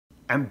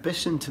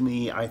Ambition to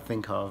me, I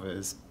think of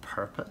as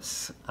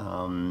purpose.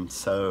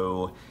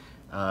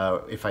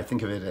 If I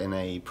think of it in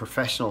a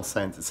professional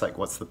sense, it's like,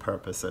 what's the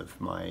purpose of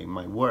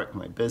my work,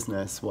 my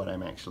business, what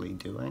I'm actually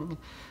doing?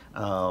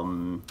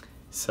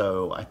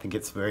 So I think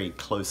it's very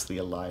closely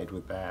allied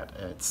with that.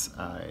 It's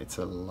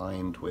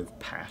aligned with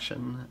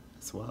passion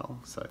as well.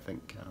 So I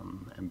think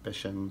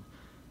ambition,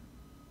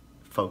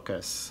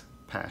 focus,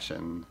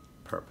 passion,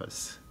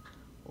 purpose,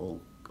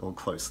 all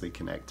closely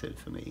connected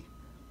for me.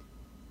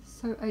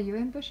 So are you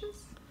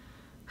ambitious?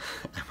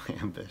 Am I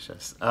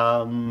ambitious?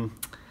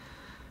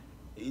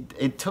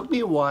 It took me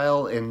a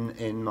while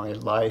in my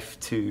life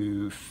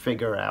to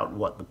figure out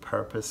what the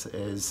purpose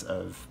is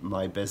of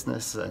my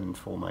business and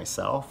for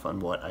myself,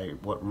 and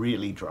what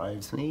really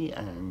drives me,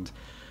 and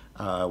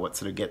what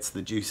sort of gets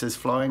the juices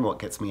flowing, what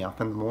gets me up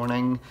in the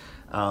morning.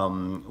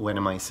 When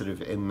am I sort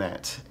of in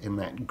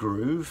that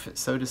groove,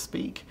 so to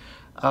speak?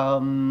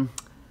 I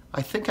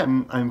think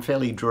I'm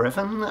fairly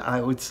driven,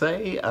 I would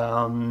say.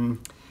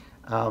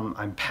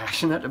 I'm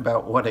passionate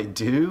about what I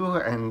do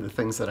and the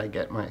things that I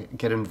get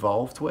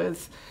involved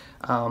with.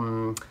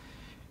 Am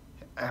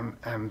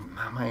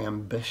I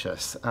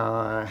ambitious?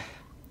 I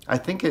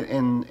think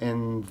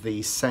in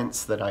the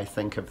sense that I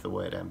think of the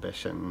word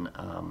ambition,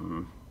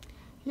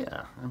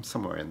 yeah, I'm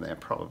somewhere in there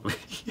probably.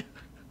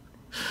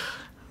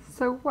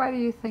 So why do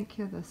you think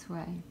you're this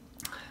way?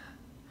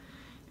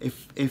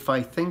 If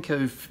I think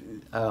of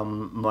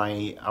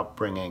my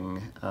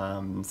upbringing,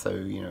 so,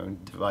 you know,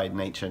 divide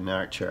nature,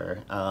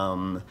 nurture,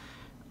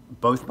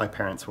 both my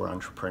parents were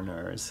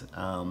entrepreneurs.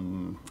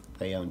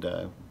 They owned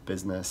a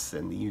business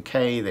in the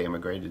UK, they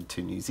immigrated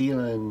to New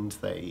Zealand,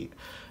 they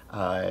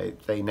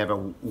never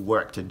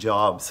worked a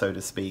job, so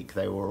to speak.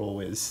 They were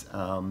always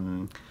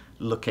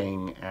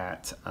looking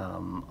at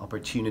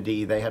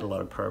opportunity. They had a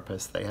lot of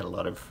purpose, they had a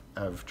lot of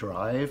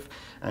drive,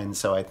 and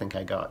so I think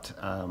I got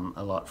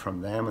a lot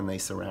from them, and they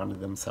surrounded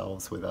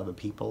themselves with other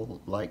people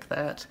like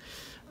that.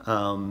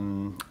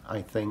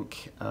 I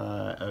think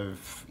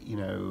of, you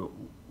know,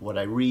 what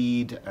I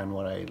read and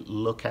what I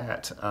look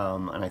at,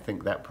 and I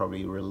think that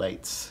probably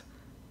relates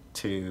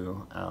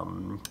to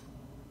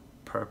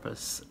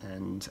purpose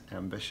and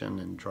ambition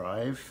and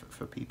drive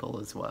for people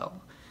as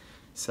well.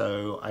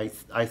 So I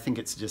think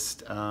it's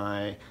just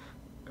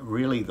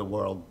really the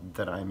world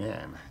that I'm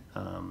in.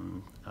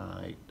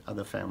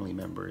 Other family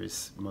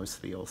members,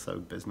 mostly also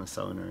business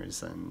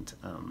owners and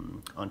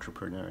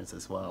entrepreneurs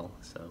as well.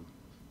 So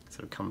it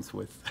sort of comes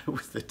with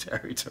the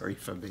territory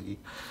for me.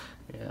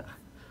 Yeah.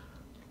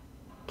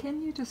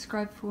 Can you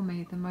describe for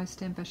me the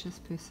most ambitious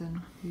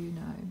person you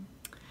know?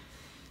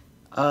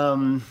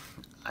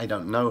 I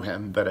don't know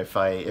him, but if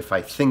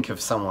I think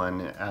of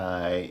someone,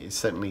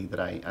 certainly that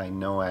I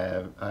know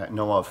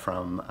of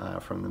from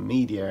the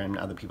media and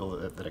other people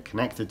that are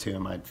connected to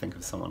him, I'd think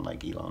of someone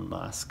like Elon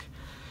Musk.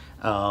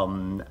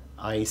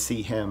 I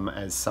see him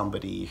as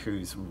somebody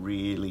who's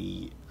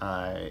really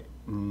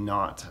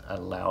not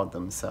allowed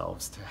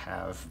themselves to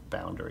have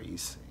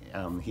boundaries.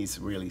 He's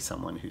really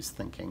someone who's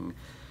thinking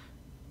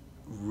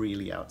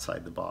really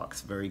outside the box,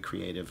 very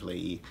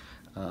creatively.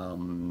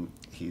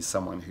 He's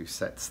someone who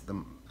sets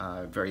them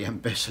very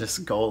ambitious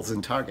goals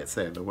and targets.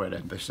 There, the word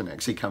ambition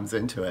actually comes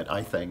into it,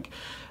 I think,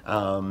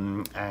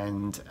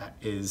 and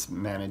is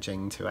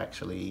managing to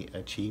actually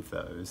achieve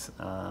those.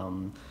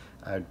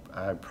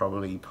 I'd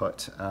probably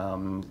put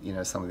you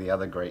know, some of the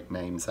other great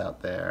names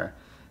out there,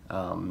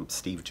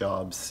 Steve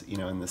Jobs, you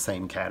know, in the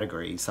same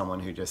category.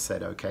 Someone who just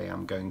said, okay,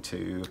 I'm going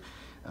to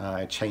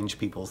change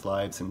people's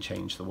lives and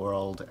change the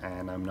world,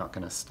 and I'm not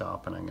going to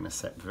stop, and I'm going to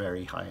set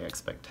very high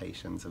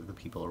expectations of the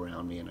people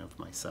around me and of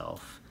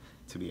myself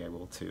to be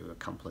able to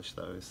accomplish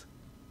those.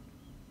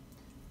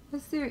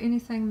 Is there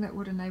anything that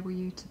would enable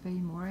you to be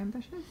more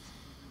ambitious?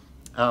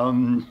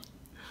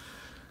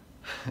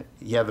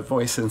 Yeah, the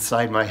voice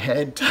inside my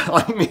head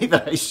telling me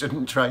that I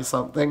shouldn't try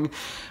something.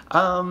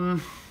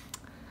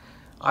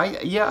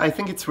 I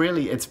think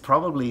it's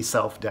probably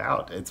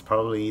self-doubt. It's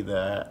probably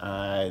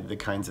the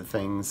kinds of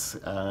things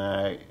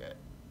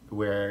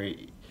where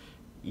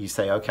you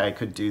say, okay, I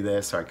could do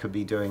this, or I could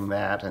be doing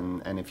that,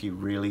 and if you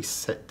really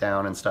sit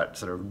down and start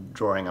sort of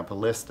drawing up a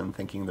list and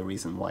thinking the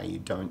reason why you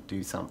don't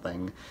do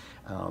something,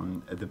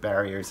 the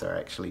barriers are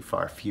actually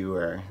far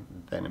fewer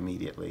than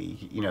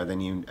immediately, you know, than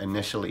you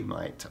initially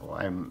might,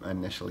 or I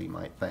initially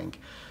might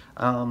think.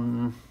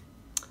 I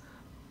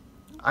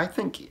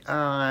think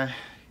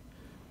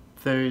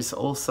there's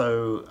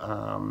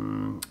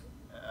also,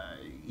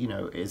 you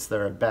know, is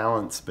there a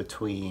balance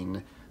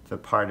between the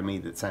part of me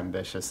that's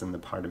ambitious and the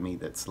part of me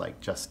that's like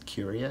just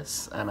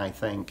curious? And I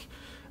think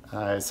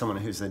as someone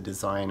who's a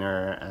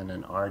designer and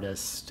an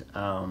artist,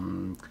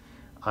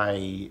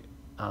 I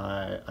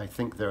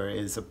think there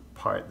is a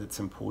part that's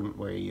important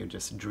where you're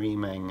just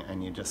dreaming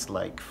and you're just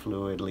like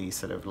fluidly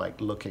sort of like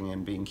looking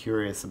and being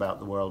curious about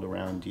the world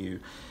around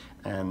you.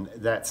 And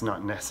that's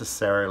not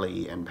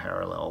necessarily in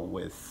parallel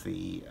with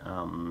the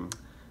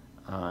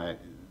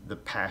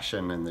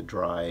passion and the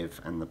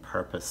drive and the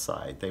purpose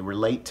side. They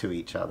relate to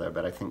each other,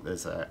 but I think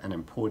there's an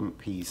important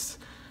piece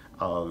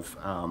of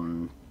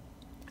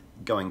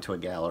going to a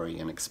gallery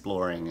and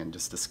exploring and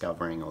just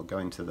discovering, or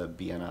going to the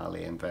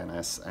Biennale in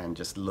Venice and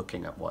just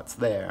looking at what's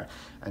there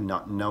and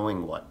not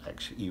knowing what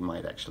actually you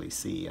might actually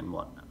see, and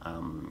what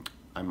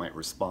I might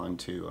respond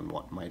to, and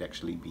what might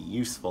actually be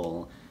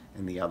useful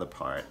in the other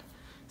part.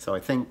 So I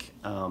think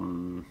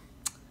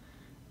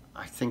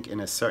in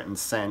a certain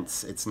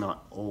sense it's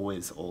not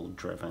always all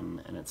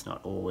driven, and it's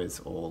not always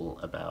all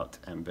about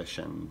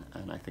ambition,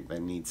 and I think there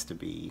needs to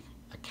be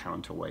a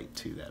counterweight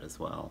to that as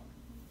well.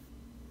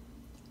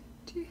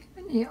 Do you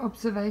have any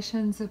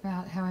observations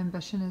about how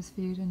ambition is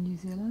viewed in New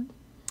Zealand?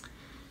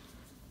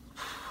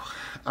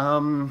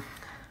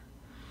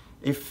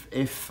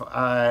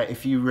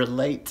 If you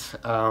relate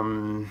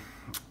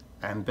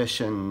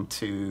ambition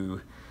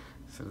to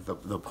sort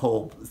of the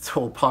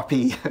tall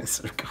poppy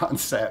sort of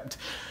concept,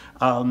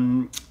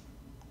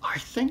 I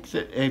think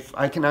that if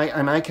I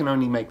can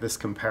only make this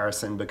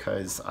comparison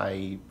because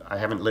I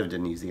haven't lived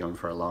in New Zealand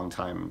for a long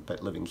time,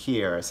 but living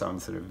here, so I'm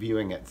sort of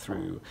viewing it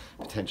through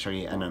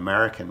potentially an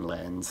American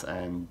lens,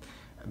 and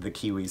the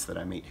Kiwis that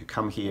I meet who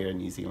come here,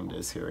 New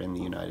Zealanders who are in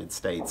the United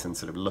States, and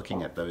sort of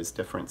looking at those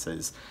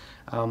differences.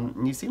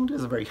 New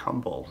Zealanders are very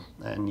humble,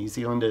 and New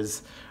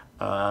Zealanders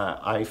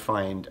I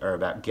find are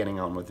about getting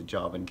on with the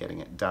job and getting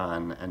it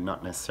done, and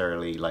not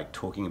necessarily like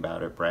talking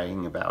about it,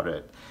 bragging about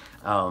it.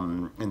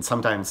 And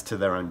sometimes to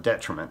their own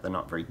detriment. They're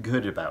not very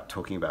good about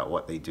talking about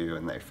what they do,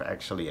 and they've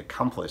actually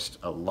accomplished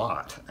a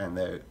lot, and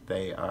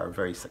they are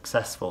very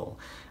successful,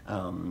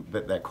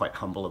 but they're quite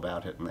humble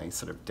about it, and they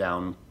sort of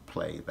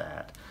downplay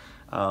that.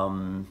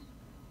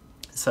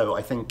 So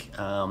I think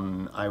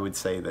I would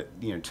say that,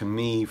 you know, to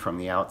me from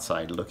the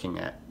outside looking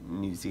at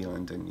New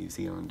Zealand and New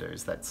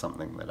Zealanders, that's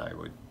something that I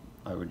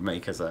would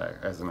make as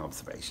an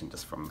observation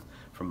just from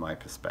my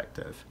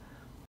perspective.